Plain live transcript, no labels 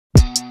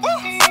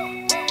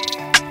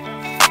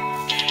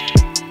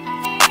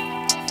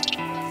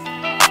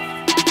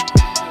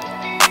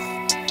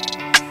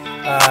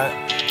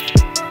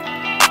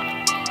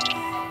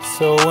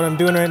So what I'm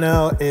doing right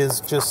now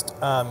is just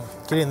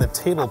getting the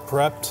table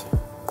prepped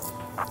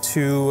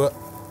to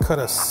cut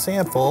a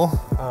sample,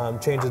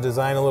 change the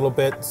design a little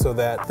bit so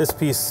that this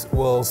piece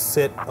will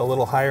sit a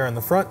little higher in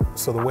the front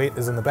so the weight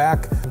is in the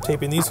back. I'm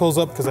taping these holes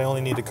up because I only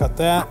need to cut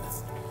that.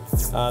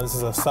 This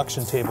is a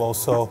suction table,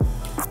 so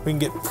we can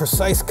get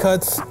precise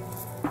cuts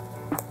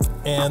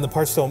and the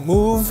parts don't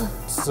move.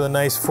 This is a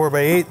nice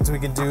 4x8, so we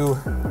can do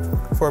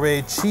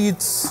 4x8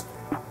 sheets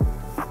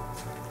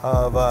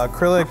of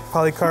acrylic,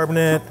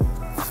 polycarbonate,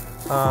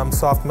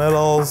 soft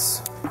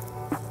metals,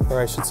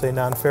 or I should say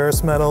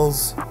non-ferrous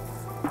metals,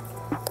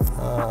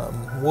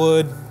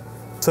 wood.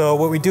 So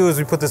what we do is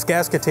we put this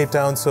gasket tape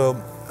down so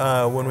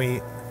when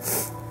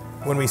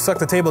we suck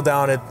the table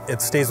down,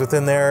 it stays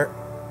within there.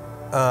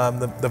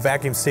 The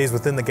vacuum stays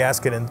within the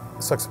gasket and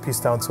sucks the piece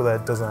down so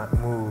that it does not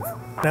move.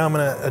 Now I'm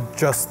going to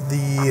adjust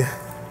the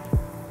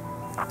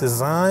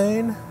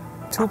design.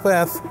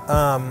 Toolpath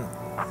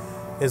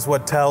is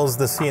what tells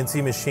the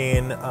CNC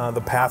machine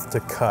the path to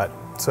cut.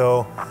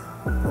 So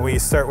we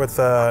start with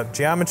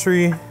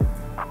geometry,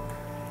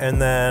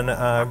 and then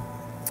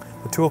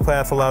the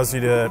toolpath allows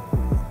you to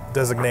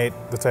designate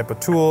the type of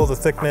tool, the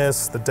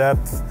thickness, the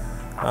depth,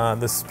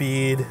 the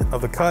speed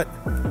of the cut,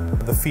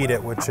 the feet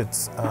at which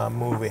it's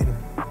moving.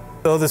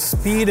 So the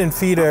speed and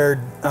feet are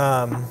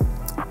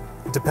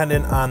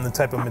dependent on the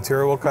type of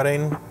material we're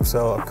cutting.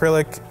 So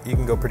acrylic, you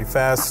can go pretty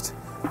fast.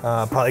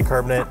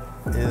 Polycarbonate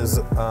is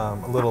a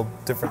little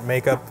different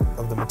makeup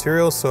of the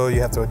material, so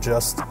you have to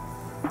adjust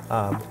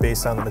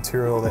based on the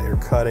material that you're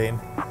cutting.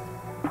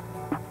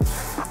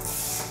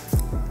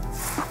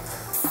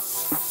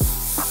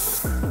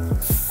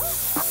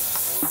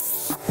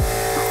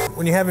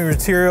 When you have your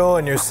material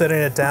and you're setting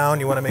it down,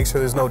 you want to make sure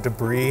there's no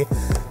debris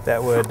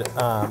that would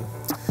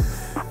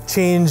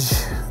change,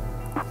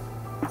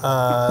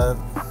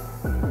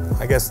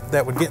 I guess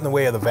that would get in the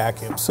way of the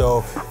vacuum.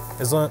 So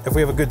if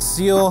we have a good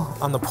seal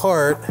on the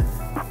part,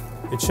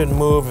 it shouldn't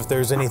move. If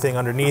there's anything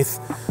underneath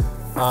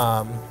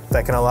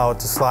that can allow it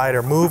to slide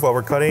or move while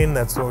we're cutting,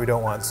 that's what we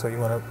don't want. So you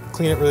want to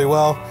clean it really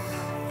well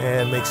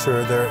and make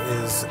sure there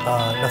is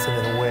nothing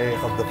in the way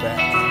of the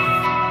vacuum.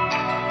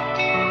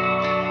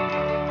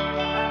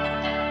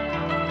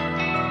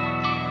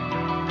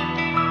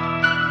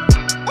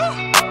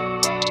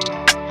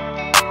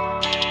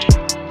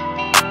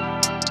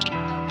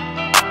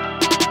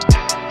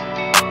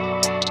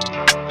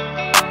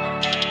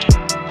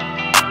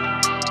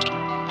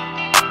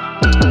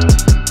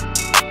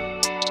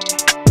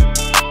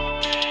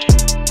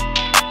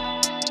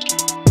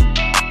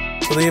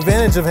 So the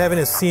advantage of having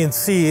a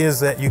CNC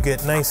is that you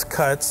get nice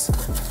cuts.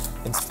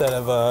 Instead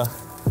of a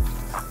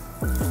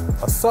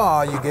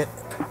saw, you get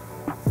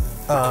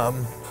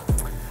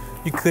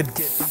you could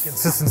get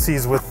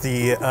inconsistencies with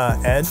the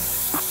edge.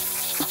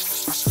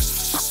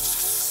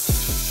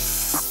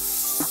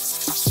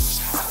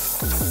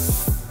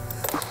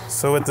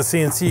 So with the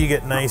CNC, you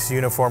get nice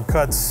uniform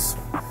cuts,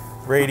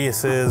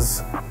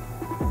 radiuses,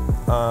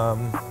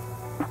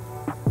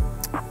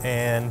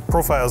 and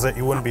profiles that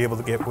you wouldn't be able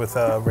to get with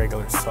a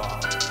regular saw.